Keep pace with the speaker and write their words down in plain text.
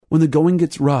When the going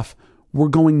gets rough, we're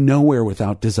going nowhere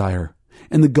without desire.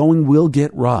 And the going will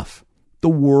get rough. The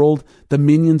world, the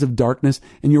minions of darkness,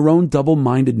 and your own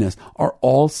double-mindedness are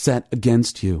all set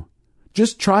against you.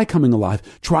 Just try coming alive.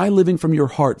 Try living from your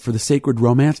heart for the sacred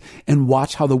romance and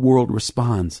watch how the world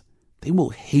responds. They will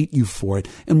hate you for it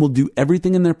and will do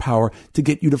everything in their power to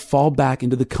get you to fall back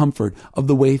into the comfort of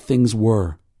the way things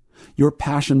were. Your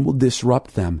passion will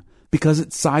disrupt them because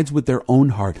it sides with their own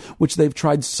heart, which they've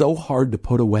tried so hard to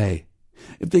put away.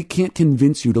 If they can't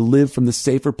convince you to live from the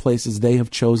safer places they have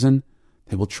chosen,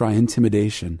 they will try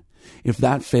intimidation. If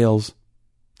that fails,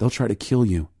 they'll try to kill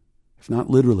you. If not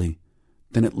literally,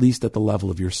 then at least at the level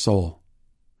of your soul.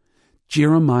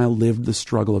 Jeremiah lived the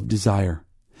struggle of desire.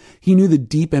 He knew the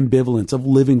deep ambivalence of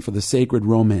living for the sacred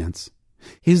romance.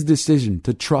 His decision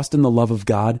to trust in the love of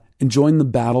God and join the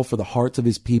battle for the hearts of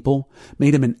his people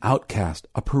made him an outcast,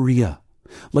 a pariah.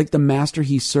 Like the master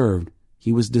he served,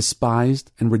 he was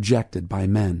despised and rejected by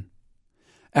men.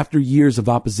 After years of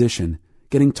opposition,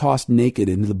 getting tossed naked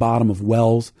into the bottom of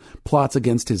wells, plots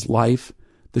against his life,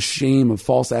 the shame of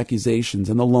false accusations,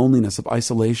 and the loneliness of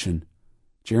isolation,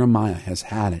 Jeremiah has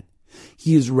had it.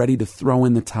 He is ready to throw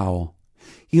in the towel.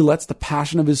 He lets the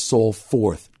passion of his soul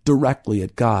forth directly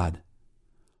at God.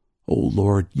 "O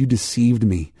Lord, you deceived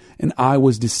me, and I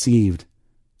was deceived.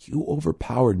 You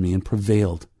overpowered me and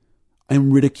prevailed. I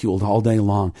am ridiculed all day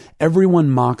long. Everyone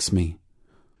mocks me.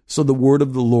 So the word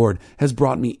of the Lord has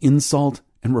brought me insult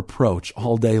and reproach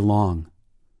all day long.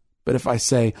 But if I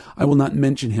say, I will not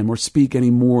mention him or speak any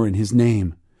more in his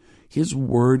name, his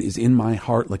word is in my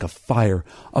heart like a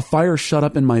fire shut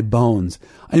up in my bones.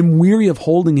 I am weary of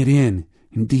holding it in.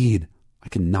 Indeed, I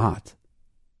cannot."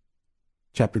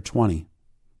 Chapter 20,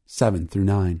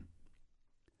 7-9.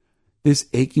 This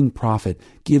aching prophet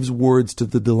gives words to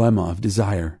the dilemma of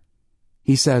desire.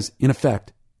 He says, in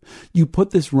effect, "You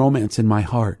put this romance in my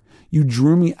heart. You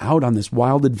drew me out on this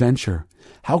wild adventure.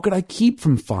 How could I keep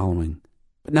from following?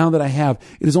 But now that I have,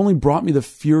 it has only brought me the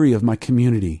fury of my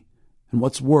community. And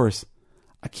what's worse,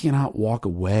 I cannot walk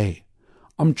away.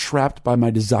 I'm trapped by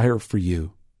my desire for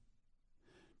you."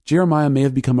 Jeremiah may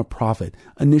have become a prophet,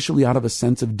 initially out of a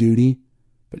sense of duty,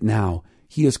 but now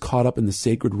he is caught up in the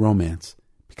sacred romance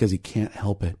because he can't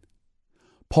help it.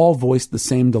 Paul voiced the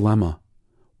same dilemma.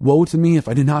 "Woe to me if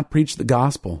I did not preach the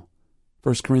gospel."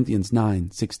 1 Corinthians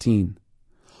 9:16.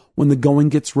 When the going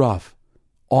gets rough,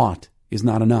 aught is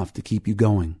not enough to keep you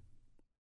going.